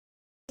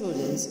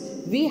Students,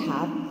 we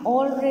have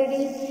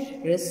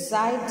already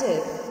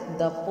recited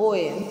the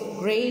poem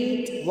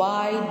Great,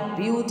 Wide,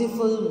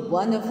 Beautiful,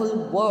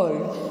 Wonderful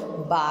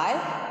World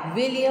by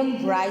William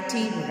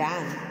Brighty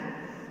Rand.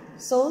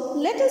 So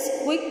let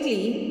us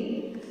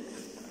quickly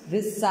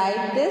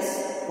recite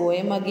this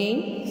poem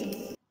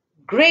again.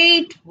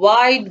 Great,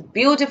 wide,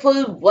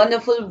 beautiful,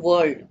 wonderful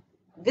world,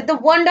 with the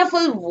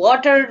wonderful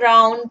water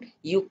round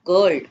you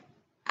curled,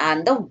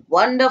 and the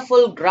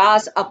wonderful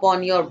grass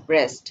upon your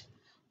breast.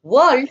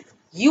 World,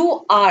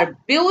 you are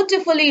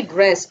beautifully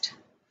dressed.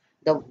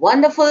 The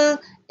wonderful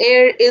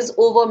air is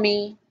over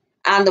me,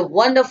 and the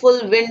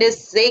wonderful wind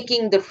is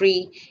shaking the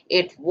tree.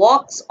 It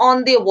walks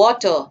on the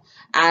water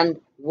and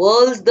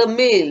whirls the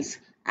mills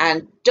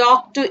and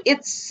talks to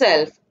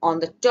itself on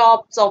the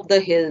tops of the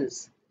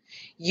hills.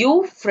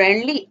 You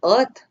friendly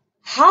earth,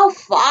 how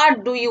far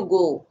do you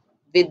go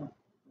with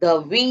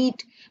the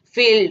wheat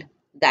field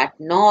that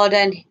nod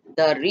and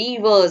the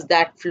rivers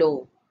that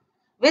flow?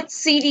 With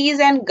cities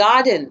and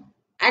garden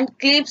and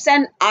cliffs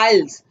and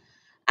isles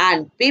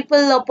and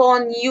people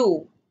upon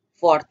you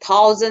for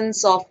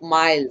thousands of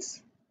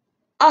miles.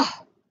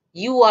 Ah,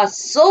 you are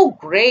so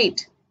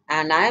great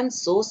and I am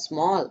so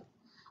small.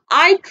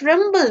 I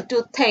tremble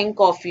to think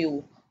of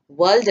you,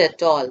 world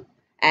at all.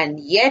 And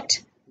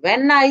yet,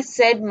 when I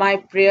said my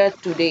prayer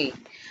today,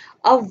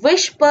 a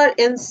whisper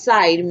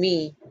inside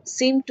me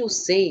seemed to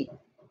say,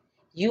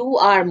 you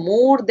are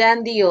more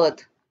than the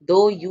earth,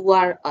 though you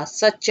are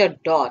such a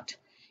dot.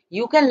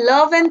 You can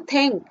love and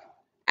think,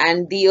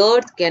 and the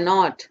earth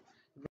cannot.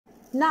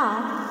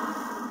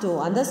 Now, to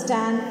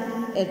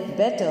understand it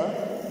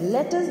better,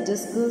 let us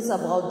discuss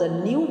about the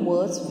new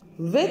words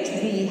which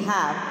we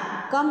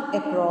have come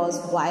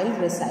across while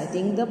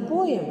reciting the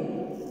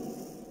poem.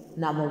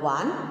 Number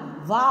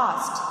 1,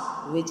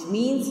 vast, which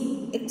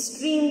means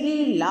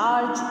extremely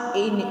large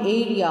in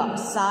area,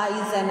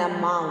 size and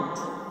amount.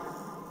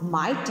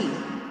 Mighty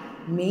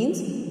means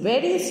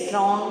very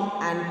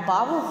strong and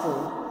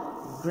powerful.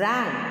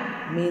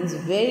 Grand means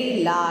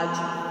very large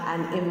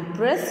and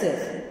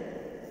impressive.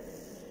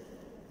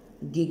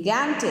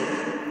 Gigantic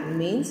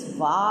means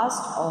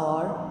vast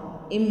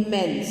or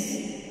immense.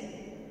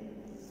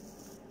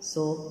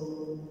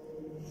 So,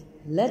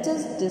 let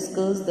us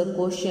discuss the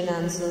question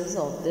answers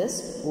of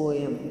this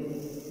poem.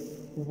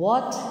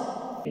 What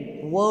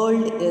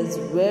world is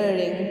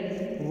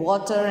wearing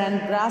water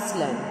and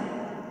grassland?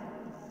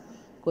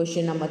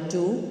 Question number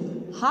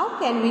 2. How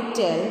can we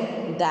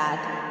tell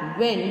that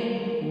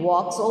wind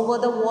walks over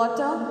the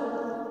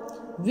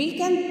water? We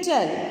can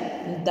tell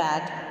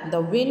that the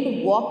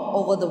wind walks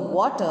over the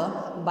water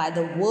by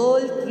the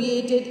world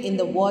created in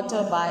the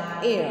water by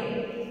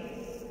air.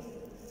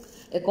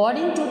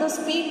 According to the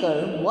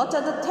speaker, what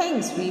are the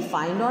things we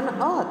find on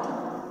earth?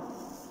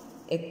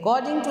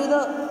 According to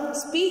the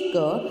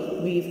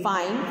speaker, we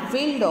find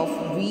field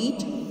of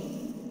wheat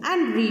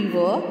and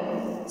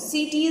river,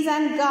 cities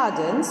and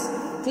gardens,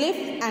 cliff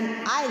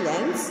and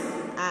islands,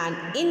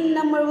 and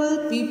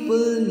innumerable people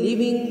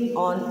living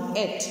on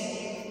it.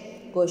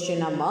 Question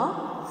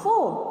number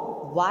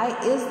 4. Why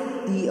is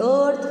the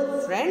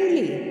earth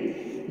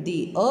friendly?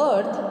 The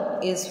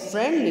earth is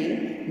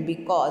friendly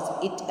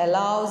because it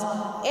allows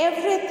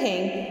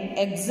everything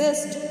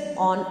exist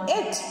on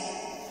it.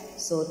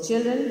 So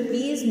children,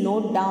 please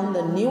note down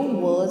the new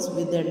words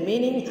with their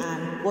meaning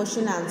and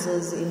question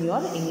answers in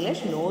your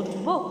English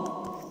notebook.